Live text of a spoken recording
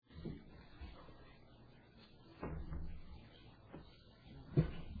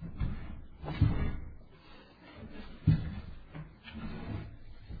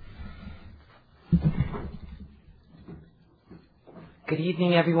Good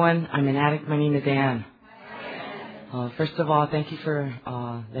evening, everyone. I'm an addict. My name is Ann. First of all, thank you for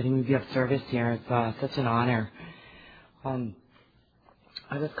letting me be of service here. It's such an honor. I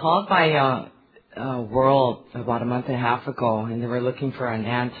was called by World about a month and a half ago, and they were looking for an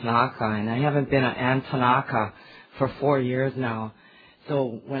Ann Tanaka, and I haven't been an Ann Tanaka for 4 years now.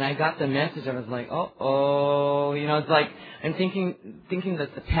 So when I got the message, I was like, it's like I'm thinking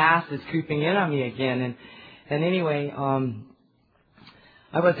that the past is creeping in on me again. And anyway,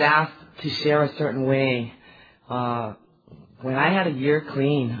 I was asked to share a certain way. When I had a year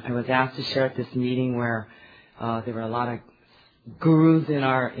clean, I was asked to share at this meeting where there were a lot of gurus in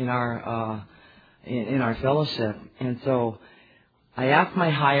our fellowship, and so I asked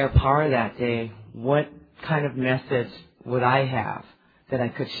my higher power that day, what kind of message would I have that I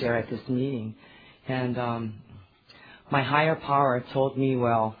could share at this meeting? And my higher power told me,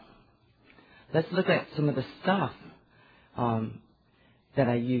 well, let's look at some of the stuff that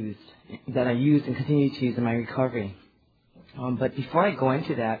I used and continue to use in my recovery. But before I go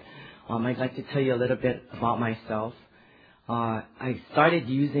into that, I'd like to tell you a little bit about myself. I started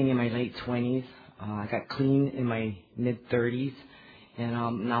using in my late 20s. I got clean in my mid 30s, and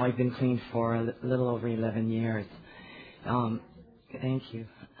now I've been clean for a little over 11 years. Thank you.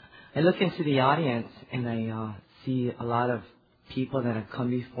 I look into the audience and I see a lot of people that have come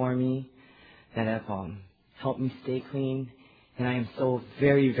before me that have helped me stay clean, and I am so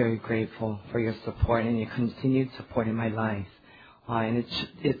very, very grateful for your support and your continued support in my life. And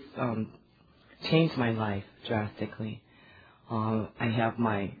it's changed my life drastically. I have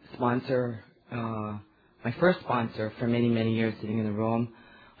my sponsor, my first sponsor for many, many years sitting in the room.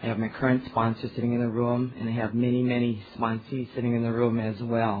 I have my current sponsor sitting in the room, and I have many, many sponsees sitting in the room as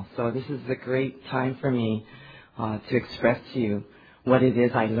well. So this is a great time for me to express to you what it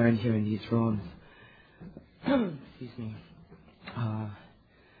is I learned here in these rooms. Excuse me.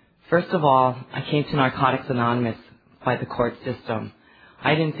 First of all, I came to Narcotics Anonymous by the court system.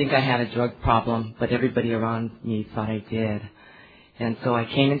 I didn't think I had a drug problem, but everybody around me thought I did. And so I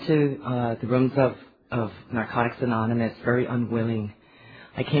came into the rooms of Narcotics Anonymous very unwilling.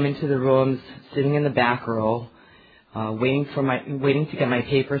 I came into the rooms sitting in the back row, waiting to get my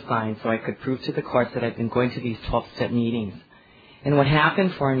paper signed so I could prove to the courts that I've been going to these 12-step meetings. And what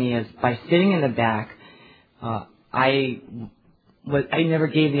happened for me is by sitting in the back, I never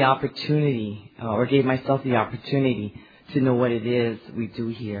gave the opportunity or gave myself the opportunity to know what it is we do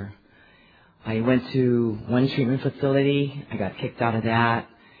here. I went to one treatment facility. I got kicked out of that.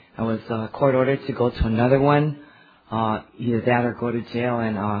 I was court ordered to go to another one, either that or go to jail.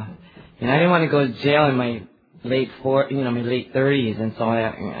 And I didn't want to go to jail in my late 30s. And so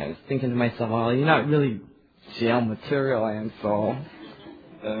I was thinking to myself, well, you're not really jail material, and so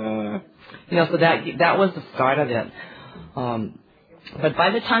so that was the start of it. But by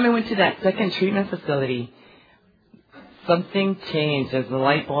the time I went to that second treatment facility, something changed. There's a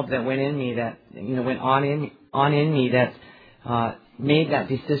light bulb that went in me that went on in me that made that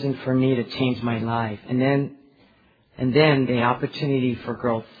decision for me to change my life. And then the opportunity for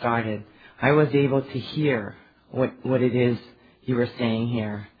growth started. I was able to hear what it is you were saying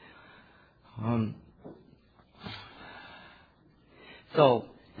here. So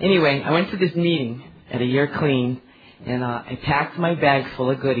anyway, I went to this meeting at a year clean. And I packed my bag full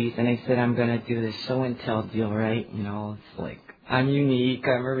of goodies, and I said, I'm going to do this show and tell deal, right? It's like, I'm unique,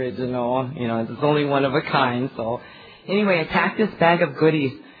 I'm original, there's only one of a kind. So anyway, I packed this bag of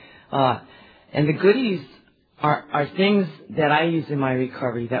goodies, and the goodies are things that I use in my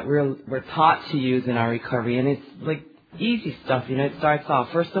recovery, that we're taught to use in our recovery. And it's like easy stuff, it starts off.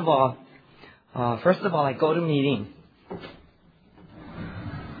 First of all, I go to meeting.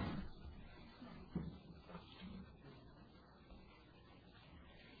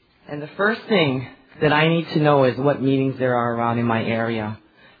 And the first thing that I need to know is what meetings there are around in my area.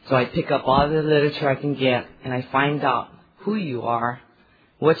 So I pick up all the literature I can get, and I find out who you are,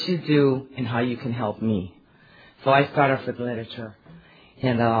 what you do, and how you can help me. So I start off with literature.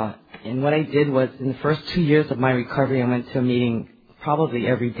 And what I did was, in the first 2 years of my recovery, I went to a meeting probably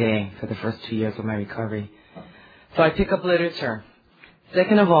every day for the first 2 years of my recovery. So I pick up literature.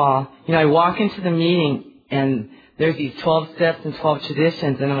 Second of all, I walk into the meeting, and there's these 12 steps and 12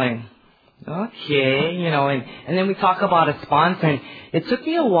 traditions, and I'm like, okay, and then we talk about a sponsor, and it took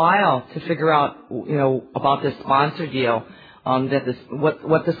me a while to figure out, about this sponsor deal,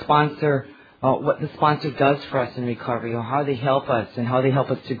 what the sponsor does for us in recovery, or how they help us and how they help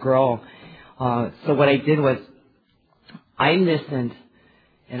us to grow. So what I did was, I listened,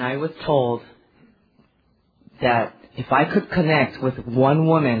 and I was told that if I could connect with one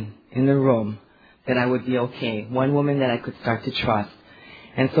woman in the room, that I would be okay. One woman that I could start to trust.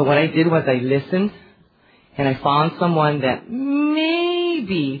 And so what I did was I listened, and I found someone that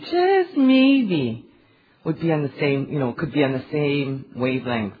maybe, just maybe, would be on the same, could be on the same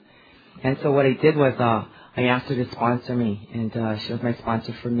wavelength. And so what I did was I asked her to sponsor me, and she was my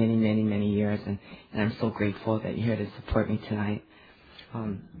sponsor for many, many, many years, and I'm so grateful that you're here to support me tonight.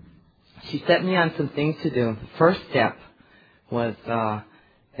 She set me on some things to do. The first step was that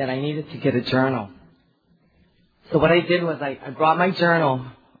I needed to get a journal. So what I did was I brought my journal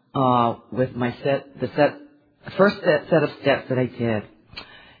with my first set of steps that I did,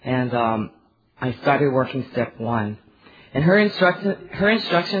 and I started working step 1. And her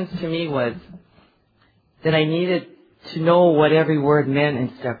instructions to me was that I needed to know what every word meant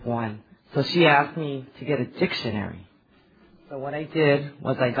in step 1. So she asked me to get a dictionary. So what I did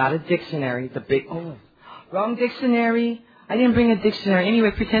was I got a dictionary, wrong dictionary. I didn't bring a dictionary.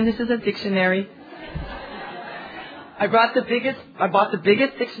 Anyway, pretend this is a dictionary. I bought the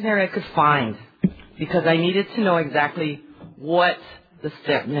biggest dictionary I could find because I needed to know exactly what the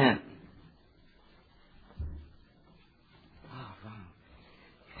step meant.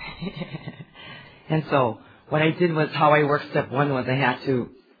 And so what I did was how I worked step 1 was I had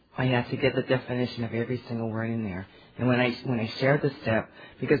to get the definition of every single word in there. And when I shared the step,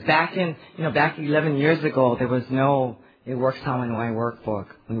 because back 11 years ago there was no It Works How in My workbook.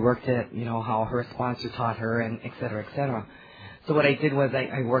 We worked at how her sponsor taught her, and et cetera, et cetera. So what I did was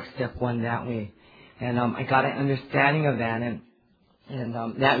I worked step 1 that way, and I got an understanding of that, and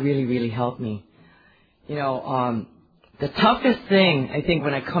that really, really helped me. The toughest thing I think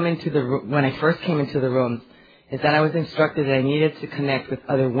when I first came into the room is that I was instructed that I needed to connect with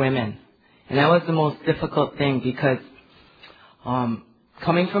other women, and that was the most difficult thing because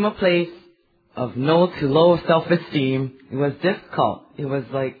coming from a place of no to low self-esteem, it was difficult. It was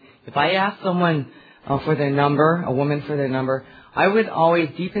like if I asked someone for their number, a woman for their number, I would always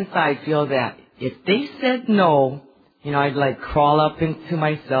deep inside feel that if they said no, I'd like crawl up into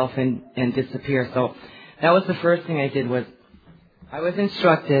myself and disappear. So that was the first thing I did was I was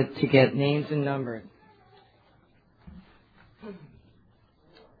instructed to get names and numbers.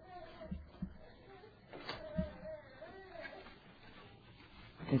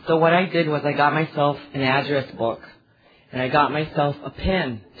 And so what I did was I got myself an address book, and I got myself a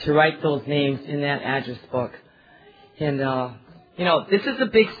pen to write those names in that address book. And, this is a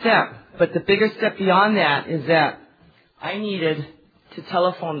big step, but the bigger step beyond that is that I needed to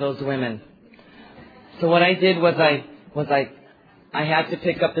telephone those women. So what I did was I had to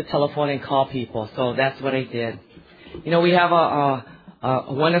pick up the telephone and call people. So that's what I did. We have a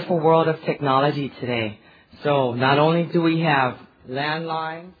wonderful world of technology today. So not only do we have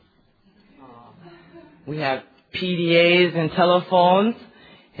landlines, we have PDAs and telephones,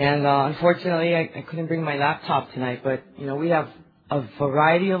 and unfortunately I couldn't bring my laptop tonight, but we have a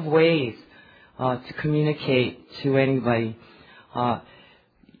variety of ways to communicate to anybody.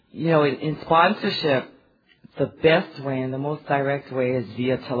 In sponsorship, the best way and the most direct way is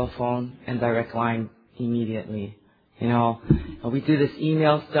via telephone and direct line immediately. We do this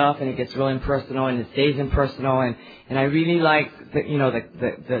email stuff and it gets real impersonal and it stays impersonal, and I really like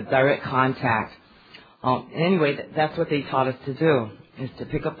the direct contact. Anyway, that's what they taught us to do, is to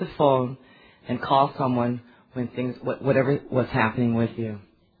pick up the phone and call someone when whatever was happening with you.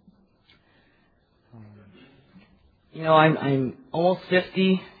 I'm almost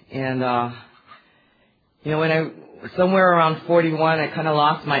 50, and when somewhere around 41, I kind of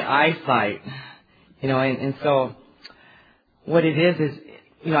lost my eyesight, and so what it is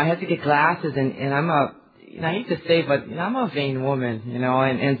I had to get glasses, and I'm I hate to say, but I'm a vain woman,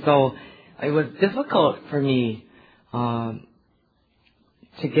 and so it was difficult for me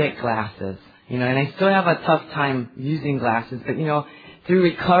to get glasses, and I still have a tough time using glasses, but through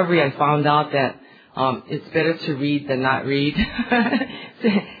recovery I found out that it's better to read than not read,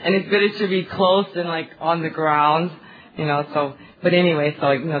 and it's better to read close than like on the ground, so, but anyway,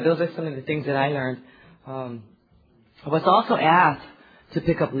 so those are some of the things that I learned. I was also asked to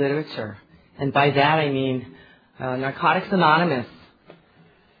pick up literature, and by that I mean Narcotics Anonymous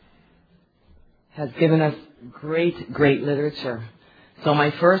has given us great, great literature. So my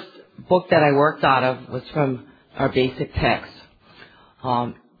first book that I worked out of was from our basic text,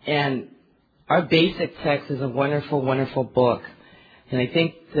 and our basic text is a wonderful, wonderful book. And I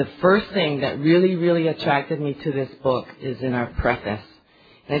think the first thing that really, really attracted me to this book is in our preface.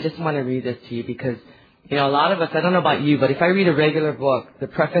 And I just want to read this to you because a lot of us, I don't know about you, but if I read a regular book, the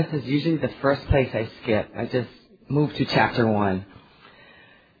preface is usually the first place I skip. I just move to chapter 1.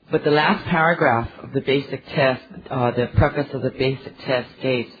 But the last paragraph of the basic test, the preface of the basic test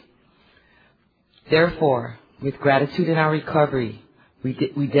states, "Therefore, with gratitude in our recovery,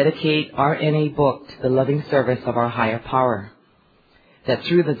 We dedicate our NA book to the loving service of our higher power. That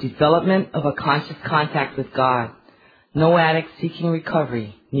through the development of a conscious contact with God, no addict seeking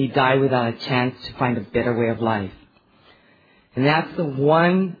recovery need die without a chance to find a better way of life. And that's the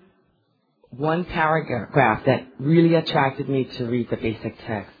one paragraph that really attracted me to read the basic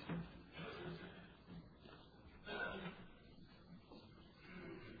text.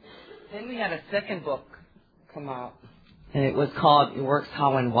 Then we had a second book come out, and it was called It Works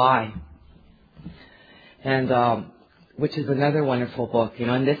How and Why, and which is another wonderful book,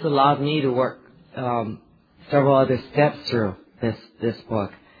 and this allowed me to work several other steps through this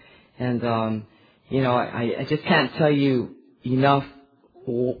book, and I just can't tell you enough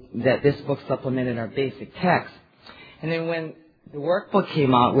that this book supplemented our basic text. And then when the workbook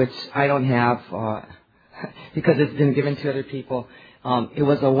came out, which I don't have because it's been given to other people, it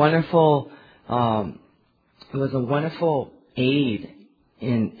was a wonderful aid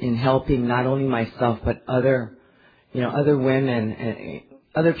in helping not only myself but other women and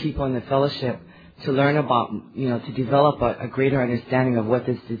other people in the fellowship to learn about, to develop a greater understanding of what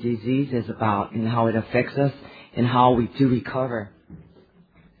this disease is about and how it affects us and how we do recover.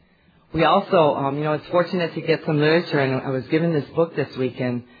 We also, it's fortunate to get some literature, and I was given this book this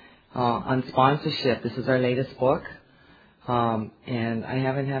weekend on sponsorship. This is our latest book, and I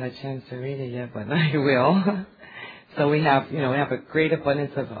haven't had a chance to read it yet, but I will. So we have a great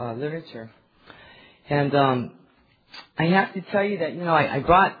abundance of literature, and I have to tell you that I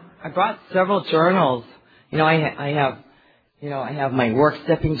brought several journals. I have my work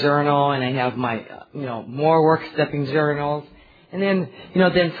stepping journal, and I have my more work stepping journals. And then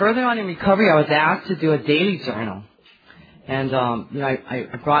further on in recovery, I was asked to do a daily journal. And, I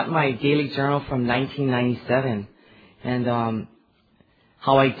brought my daily journal from 1997. And,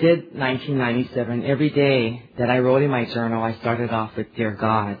 how I did 1997, every day that I wrote in my journal, I started off with Dear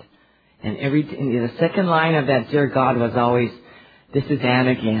God. And the second line of that Dear God was always, this is Anne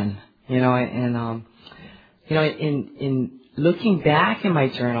again. In looking back in my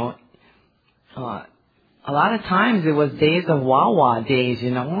journal, a lot of times it was days of wah-wah days,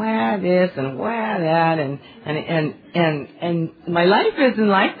 wah this and wah that, and my life isn't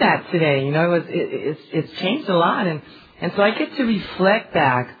like that today. It's changed a lot, and so I get to reflect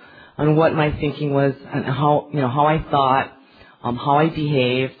back on what my thinking was and how I thought, how I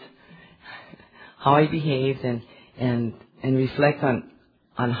behaved, and reflect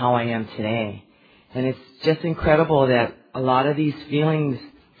on how I am today. And it's just incredible that a lot of these feelings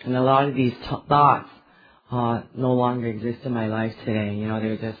and a lot of these thoughts no longer exist in my life today.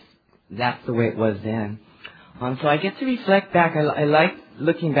 That's the way it was then. So I get to reflect back. I like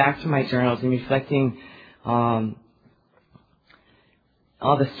looking back to my journals and reflecting all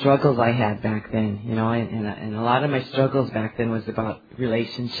the struggles I had back then, and a lot of my struggles back then was about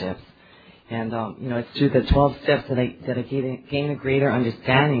relationships. And, it's through the 12 steps that I gain a greater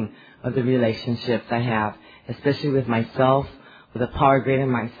understanding of the relationships I have, especially with myself, with a power greater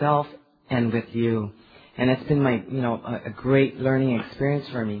than myself, and with you. And it's been a great learning experience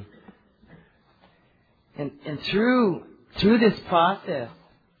for me. And through this process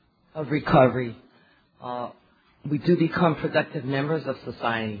of recovery, we do become productive members of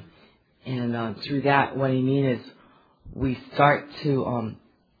society. And through that, what I mean is we start to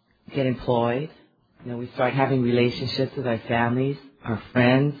get employed. We start having relationships with our families, our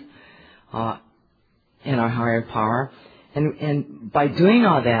friends, and our higher power. And by doing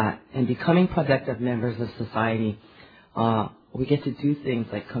all that and becoming productive members of society, we get to do things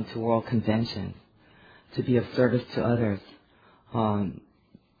like come to world conventions, to be of service to others.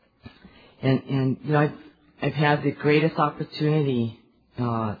 I've had the greatest opportunity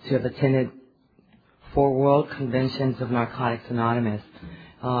to have attended 4 world conventions of Narcotics Anonymous.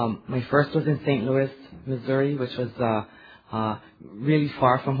 My first was in St. Louis, Missouri, which was really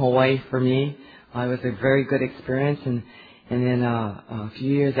far from Hawaii for me. It was a very good experience, and then a few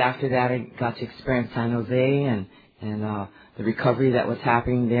years after that, I got to experience San Jose and the recovery that was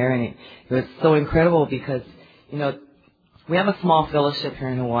happening there, and it was so incredible because we have a small fellowship here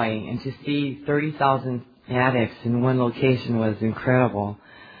in Hawaii, and to see 30,000 addicts in one location was incredible.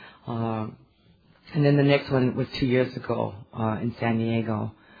 And then the next one was 2 years ago in San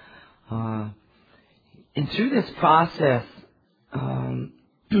Diego. And through this process,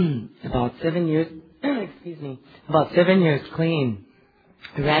 about 7 years, about 7 years clean,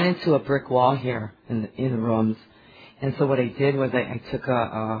 I ran into a brick wall here in the rooms. And so what I did was I took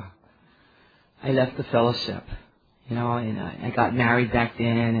I left the fellowship, and I got married back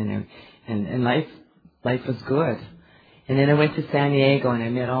then, and life was good. And then I went to San Diego and I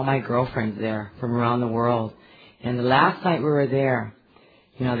met all my girlfriends there from around the world. And the last night we were there,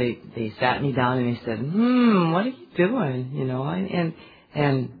 they sat me down and they said, what are you doing?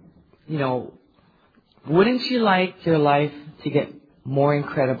 And, wouldn't you like your life to get more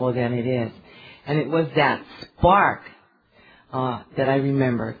incredible than it is? And it was that spark that I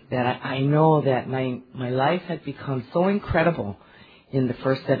remembered, that I know that my life had become so incredible in the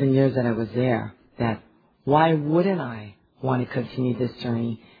first 7 years that I was there, that why wouldn't I want to continue this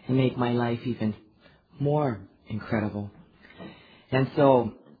journey and make my life even more incredible? And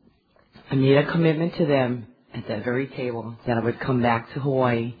so I made a commitment to them at that very table that I would come back to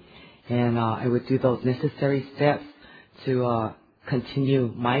Hawaii and I would do those necessary steps to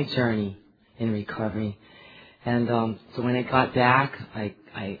continue my journey in recovery. And so when I got back,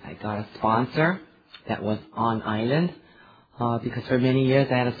 I got a sponsor that was on island, because for many years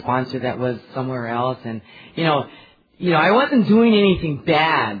I had a sponsor that was somewhere else. And, I wasn't doing anything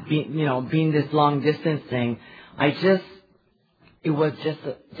bad, being this long distance thing. It was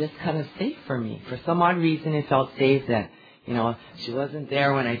just kind of safe for me. For some odd reason, it felt safe that, she wasn't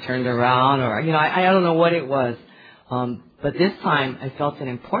there when I turned around, or, I don't know what it was. But this time I felt it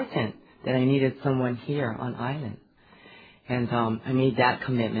important that I needed someone here on island. And I made that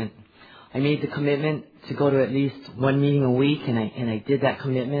commitment. I made the commitment to go to at least one meeting a week, and I did that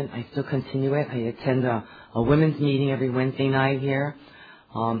commitment. I still continue it. I attend a women's meeting every Wednesday night here.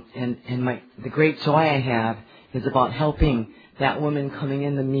 And the great joy I have is about helping that woman coming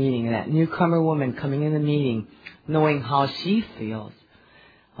in the meeting, that newcomer woman coming in the meeting, knowing how she feels,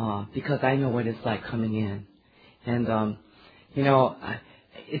 because I know what it's like coming in. And,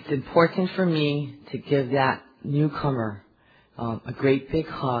 it's important for me to give that newcomer a great big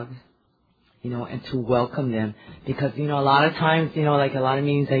hug, and to welcome them. Because, a lot of times, like a lot of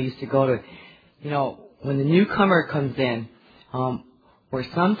meetings I used to go to, when the newcomer comes in, we're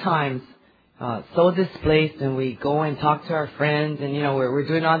sometimes so displaced, and we go and talk to our friends, and, we're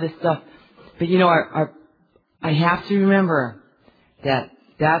doing all this stuff. But, I have to remember that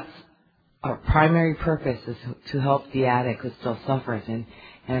that's our primary purpose, is to help the addict who still suffers. And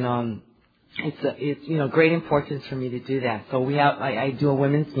it's great importance for me to do that. So I do a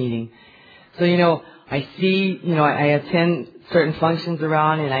women's meeting. So, I see, I attend certain functions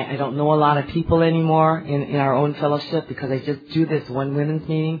around, and I don't know a lot of people anymore in our own fellowship, because I just do this one women's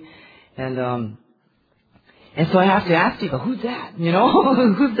meeting. And so I have to ask people, who's that?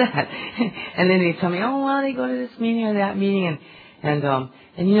 Who's that? And then they tell me, oh, well, they go to this meeting or that meeting. And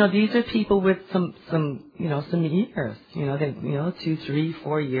these are people with some years, they 2, 3,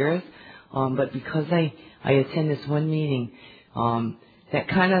 4 years. But because I attend this one meeting, that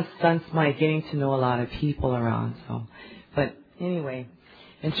kind of stunts my getting to know a lot of people around. So, but anyway,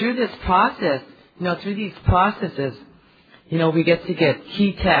 and through this process, through these processes, we get to get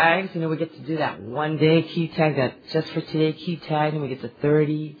key tags. We get to do that 1 day key tag, that just for today key tag, and we get the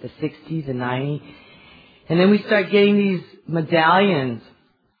 30, the 60, the 90. And then we start getting these medallions.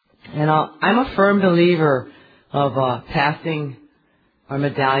 And I'm a firm believer of passing our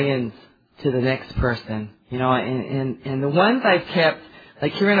medallions to the next person. And the ones I've kept,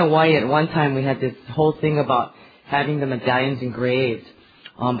 like here in Hawaii at one time we had this whole thing about having the medallions engraved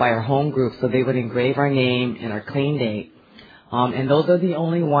by our home group, so they would engrave our name and our clean date. And those are the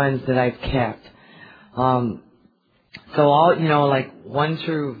only ones that I've kept. So all, like 1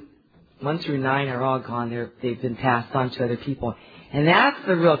 through 9 are all gone. They've been passed on to other people. And that's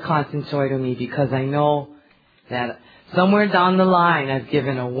the real constant joy to me, because I know that somewhere down the line I've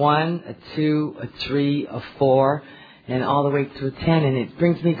given a 1, a 2, a 3, a 4, and all the way to a 10. And it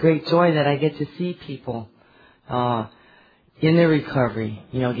brings me great joy that I get to see people in their recovery,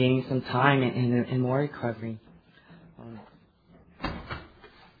 gaining some time and more recovery.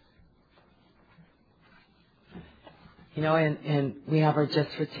 And we have our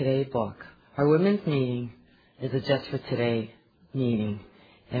Just for Today book. Our women's meeting is a Just for Today meeting,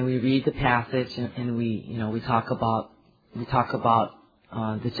 and we read the passage and we talk about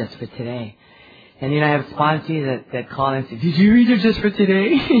the Just for Today. And I have sponsors that call and say, "Did you read your Just for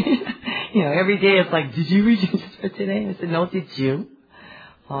Today?" Every day it's like, "Did you read your Just for Today?" I said, "No, did you?"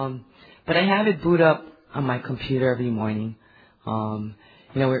 But I have it boot up on my computer every morning.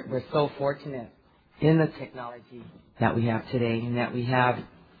 We're so fortunate in the technology that we have today, and that we have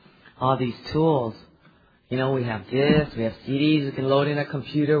all these tools. We have discs, we have CDs, we can load in a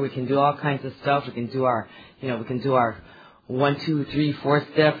computer, we can do all kinds of stuff. We can do our 1, 2, 3, 4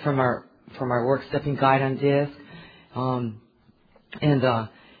 step from our work stepping guide on disc. And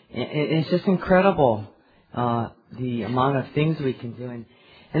it's just incredible, the amount of things we can do.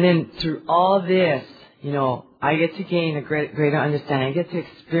 And then through all this, I get to gain a greater understanding. I get to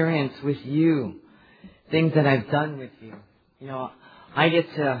experience with you things that I've done with you. I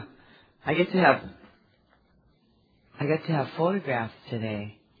get to have photographs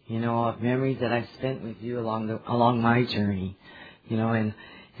today, of memories that I've spent with you along my journey, and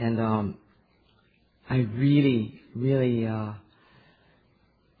I really, really am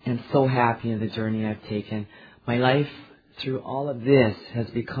so happy in the journey I've taken. My life through all of this has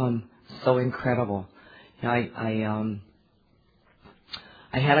become so incredible. I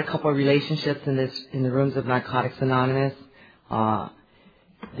had a couple of relationships in the rooms of Narcotics Anonymous.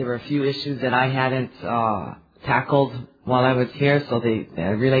 There were a few issues that I hadn't tackled while I was here, so the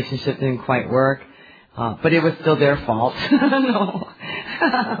relationship didn't quite work. But it was still their fault. No,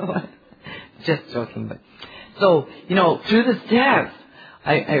 just joking. But so through the steps,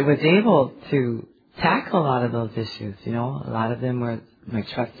 I was able to tackle a lot of those issues. A lot of them were my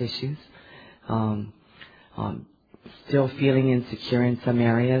trust issues. Still feeling insecure in some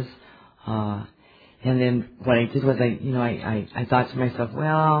areas. And then what I did was I thought to myself,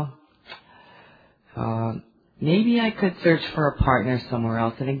 well, maybe I could search for a partner somewhere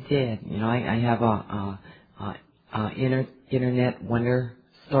else, and I did. I have a internet wonder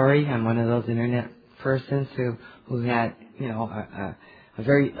story. I'm one of those internet persons who had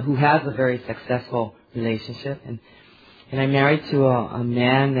who has a very successful relationship, and I'm married to a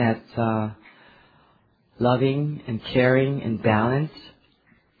man that's loving and caring and balanced.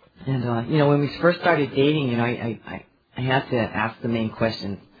 And when we first started dating, I had to ask the main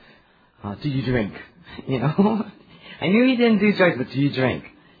question: do you drink? I knew he didn't do drugs, but do you drink?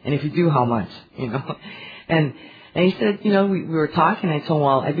 And if you do, how much? And he said, we were talking. I told him,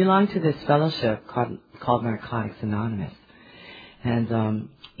 well, I belong to this fellowship called Narcotics Anonymous, and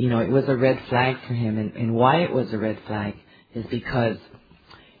it was a red flag for him. And why it was a red flag is because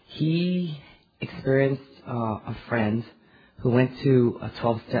he experienced a friend who went to a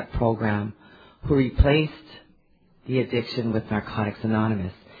 12-step program who replaced the addiction with Narcotics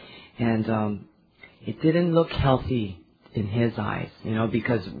Anonymous. And it didn't look healthy in his eyes,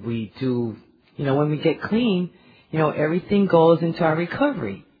 because we do, when we get clean, everything goes into our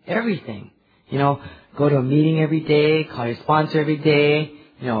recovery. Everything. Go to a meeting every day, call your sponsor every day,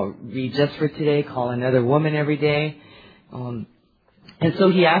 read Just for Today, call another woman every day. And so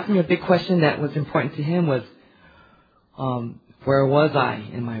he asked me a big question that was important to him was, where was I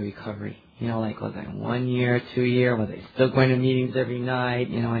in my recovery? Was I 1 year, 2 years? Was I still going to meetings every night?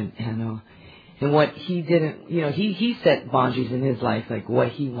 And what he didn't, he set boundaries in his life, like what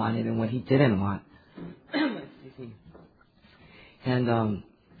he wanted and what he didn't want. Excuse me. And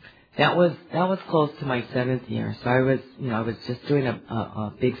that was close to my 7th year. So I was just doing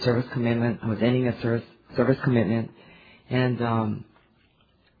a big service commitment. I was ending a service commitment, and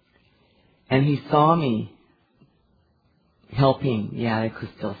he saw me helping the addict who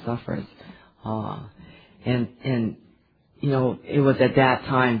still suffers. And it was at that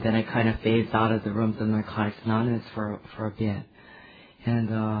time that I kind of phased out of the rooms of Narcotics Anonymous for a bit. And,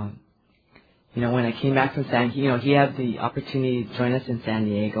 when I came back from he had the opportunity to join us in San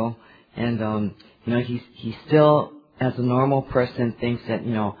Diego. And, he still, as a normal person, thinks that,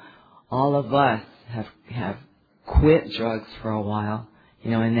 all of us have quit drugs for a while,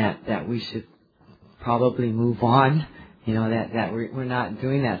 and that we should probably move on. That we're not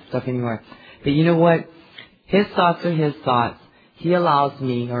doing that stuff anymore. But you know what? His thoughts are his thoughts. He allows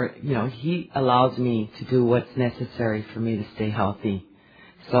me to do what's necessary for me to stay healthy.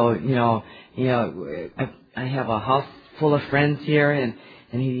 So, I have a house full of friends here, and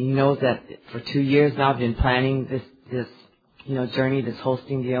he knows that for 2 years now I've been planning this journey, this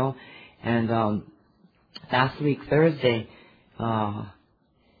hosting deal. And, last week, Thursday,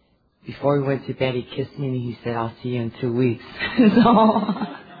 before we went to bed, he kissed me and he said, I'll see you in 2 weeks. So,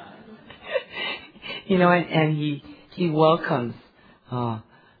 and he welcomes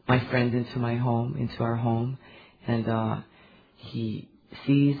my friends into my home, into our home. And he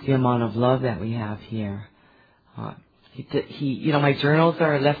sees the amount of love that we have here. My journals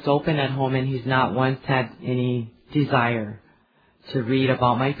are left open at home, and he's not once had any desire to read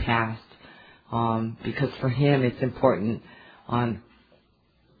about my past, because for him it's important on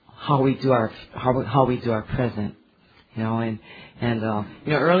how we do our present, and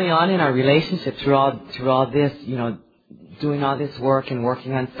early on in our relationship, through all this, doing all this work and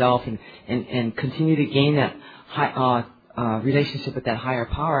working on self and continue to gain that high relationship with that higher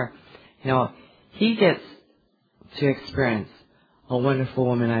power, he gets to experience a wonderful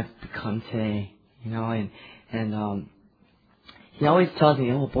woman I've become today, and he always tells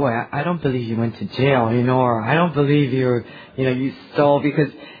me, oh boy, I don't believe you went to jail, or I don't believe you stole,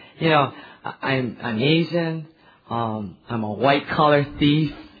 because I'm Asian, I'm a white collar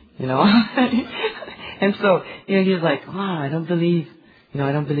thief, and so he's like, wow, I don't believe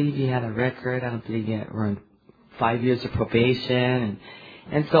I don't believe he had a record. I don't believe he had run 5 years of probation.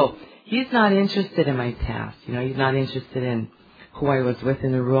 And so he's not interested in my past. He's not interested in who I was with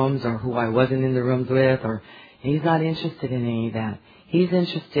in the rooms or who I wasn't in the rooms with, or he's not interested in any of that. He's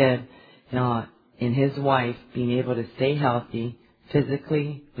interested in his wife being able to stay healthy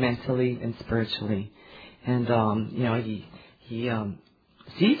physically, mentally, and spiritually. And he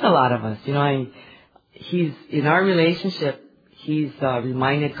sees a lot of us. He's in our relationship. He's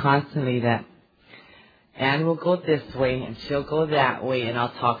reminded constantly that Anne will go this way and she'll go that way, and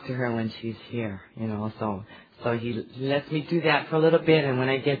I'll talk to her when she's here. So he lets me do that for a little bit, and when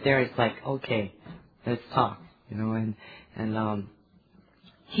I get there, it's like, okay, let's talk. And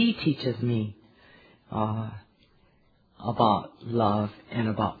he teaches me about love and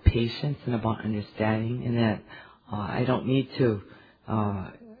about patience and about understanding, and that I don't need to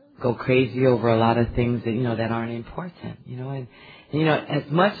go crazy over a lot of things that that aren't important. And as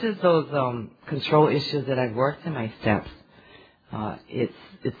much as those control issues that I've worked in my steps, it's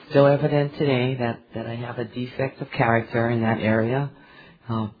still evident today that I have a defect of character in that area.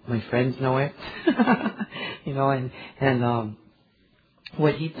 My friends know it. And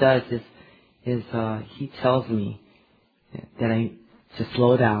what he does is he tells me that I to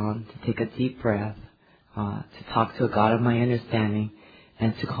slow down, to take a deep breath, to talk to a God of my understanding,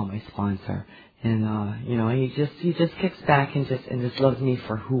 and to call my sponsor. And he just kicks back and just loves me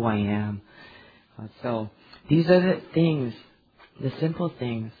for who I am. So these are the things, the simple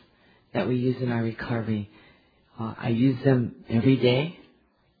things that we use in our recovery. I use them every day,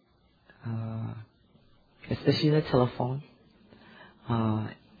 especially the telephone. And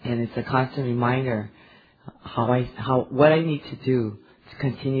it's a constant reminder what I need to do to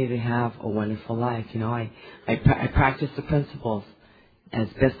continue to have a wonderful life. I practice the principles as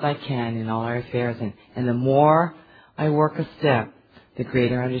best I can in all our affairs, and the more I work a step, the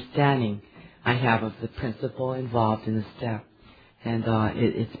greater understanding I have of the principle involved in the step. And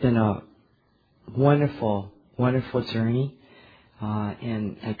it's been a wonderful, wonderful journey.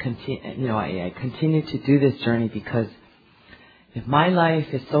 And I continue to do this journey because if my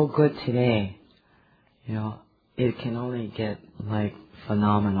life is so good today, it can only get like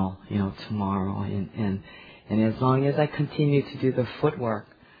phenomenal, tomorrow. And as long as I continue to do the footwork,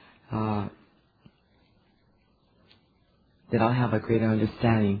 that I'll have a greater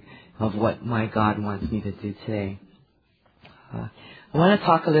understanding of what my God wants me to do today. I want to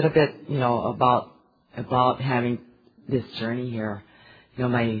talk a little bit, about having this journey here.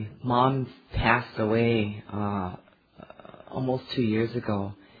 My mom passed away almost 2 years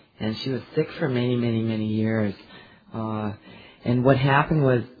ago, and she was sick for many, many, many years. And what happened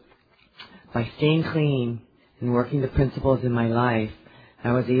was, by staying clean and working the principles in my life,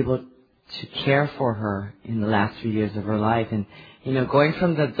 I was able to care for her in the last few years of her life. And, going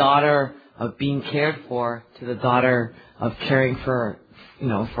from the daughter of being cared for to the daughter of caring for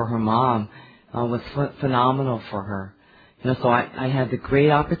her mom, was phenomenal for her. So I had the great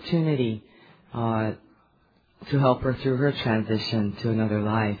opportunity, to help her through her transition to another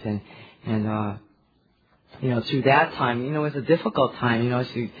life. And through that time, it was a difficult time.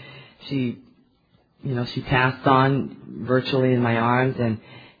 She passed on virtually in my arms, and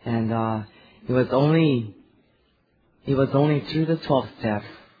it was only through the 12 steps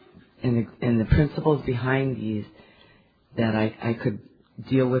and the principles behind these that I could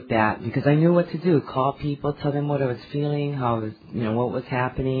deal with that, because I knew what to do. Call people, tell them what I was feeling, how I was, what was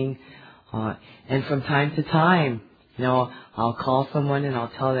happening. And from time to time, I'll call someone and I'll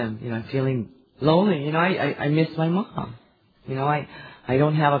tell them, I'm feeling lonely. I miss my mom. I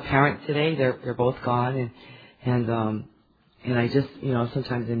don't have a parent today. They're both gone, and I just,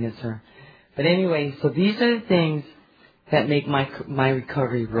 sometimes I miss her. But anyway, so these are the things that make my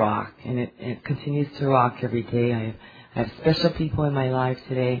recovery rock, and it continues to rock every day. I have special people in my life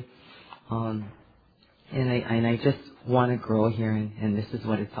today, and I just want to grow here, and this is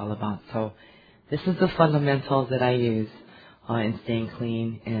what it's all about. So this is the fundamentals that I use in staying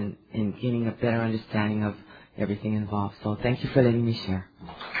clean and getting a better understanding of everything involved. So thank you for letting me share.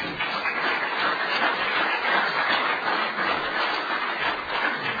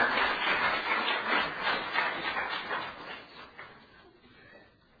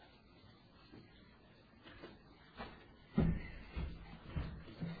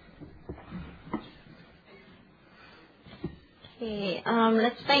 Okay,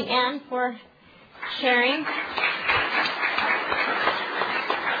 let's thank Anne for sharing.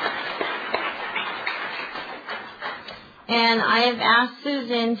 And I have asked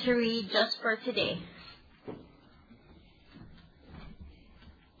Susan to read just for today.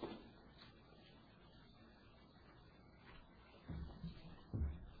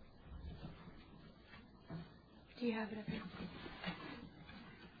 Do you have it up here?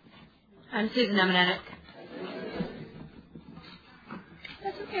 I'm Susan. I'm an addict.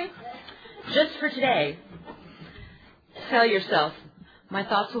 That's okay. Just for today, tell yourself, my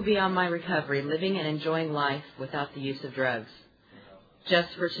thoughts will be on my recovery, living and enjoying life without the use of drugs. Just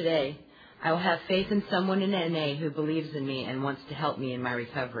for today, I will have faith in someone in NA who believes in me and wants to help me in my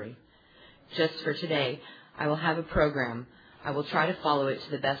recovery. Just for today, I will have a program. I will try to follow it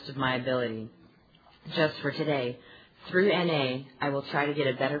to the best of my ability. Just for today, through NA, I will try to get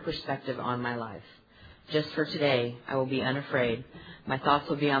a better perspective on my life. Just for today, I will be unafraid. My thoughts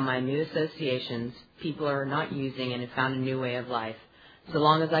will be on my new associations, people are not using and have found a new way of life. So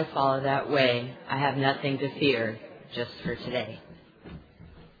long as I follow that way, I have nothing to fear. Just for today.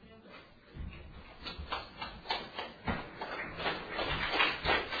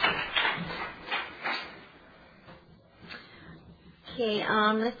 Okay,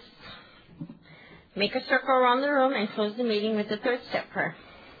 let's make a circle around the room and close the meeting with the third step prayer.